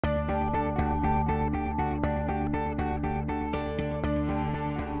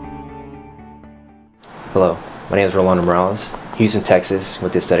Hello, my name is Rolando Morales, Houston, Texas,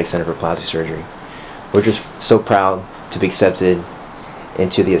 with the Aesthetic Center for Plastic Surgery. We're just so proud to be accepted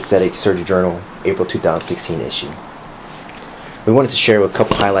into the Aesthetic Surgery Journal April 2016 issue. We wanted to share a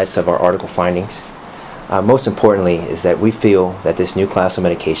couple highlights of our article findings. Most importantly is that we feel that this new class of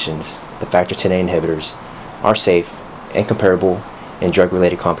medications, the factor Xa inhibitors, are safe and comparable in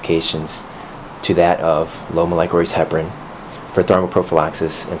drug-related complications to that of low molecular weight heparin for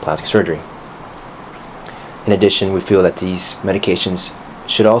thromboprophylaxis in plastic surgery. In addition, we feel that these medications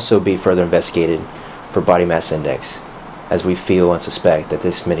should also be further investigated for body mass index, as we feel and suspect that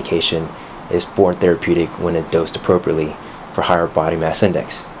this medication is born therapeutic when it dosed appropriately for higher body mass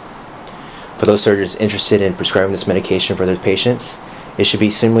index. For those surgeons interested in prescribing this medication for their patients, it should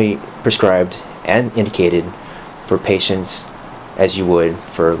be similarly prescribed and indicated for patients as you would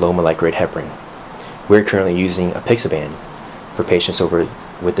for low molecular weight heparin. We're currently using apixaban for patients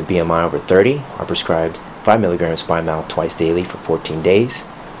with the BMI over 30 are prescribed 5 milligrams by mouth twice daily for 14 days.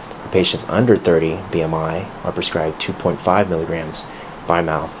 For patients under 30 BMI are prescribed 2.5 milligrams by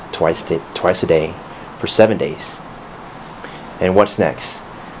mouth twice a day for 7 days. And what's next?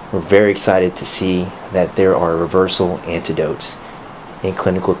 We're very excited to see that there are reversal antidotes in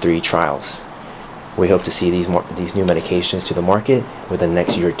clinical 3 trials. We hope to see these new medications to the market within the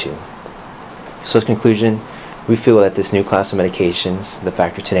next year or 2. So in conclusion, we feel that this new class of medications, the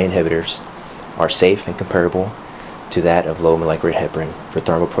factor Xa inhibitors, are safe and comparable to that of low molecular weight heparin for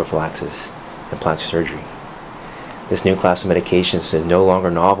thromboprophylaxis and plastic surgery. This new class of medications is no longer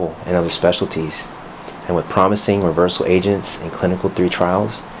novel in other specialties, and with promising reversal agents in clinical 3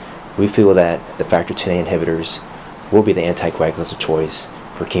 trials, we feel that the factor Xa inhibitors will be the anticoagulants of choice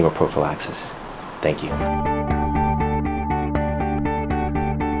for chemoprophylaxis. Thank you.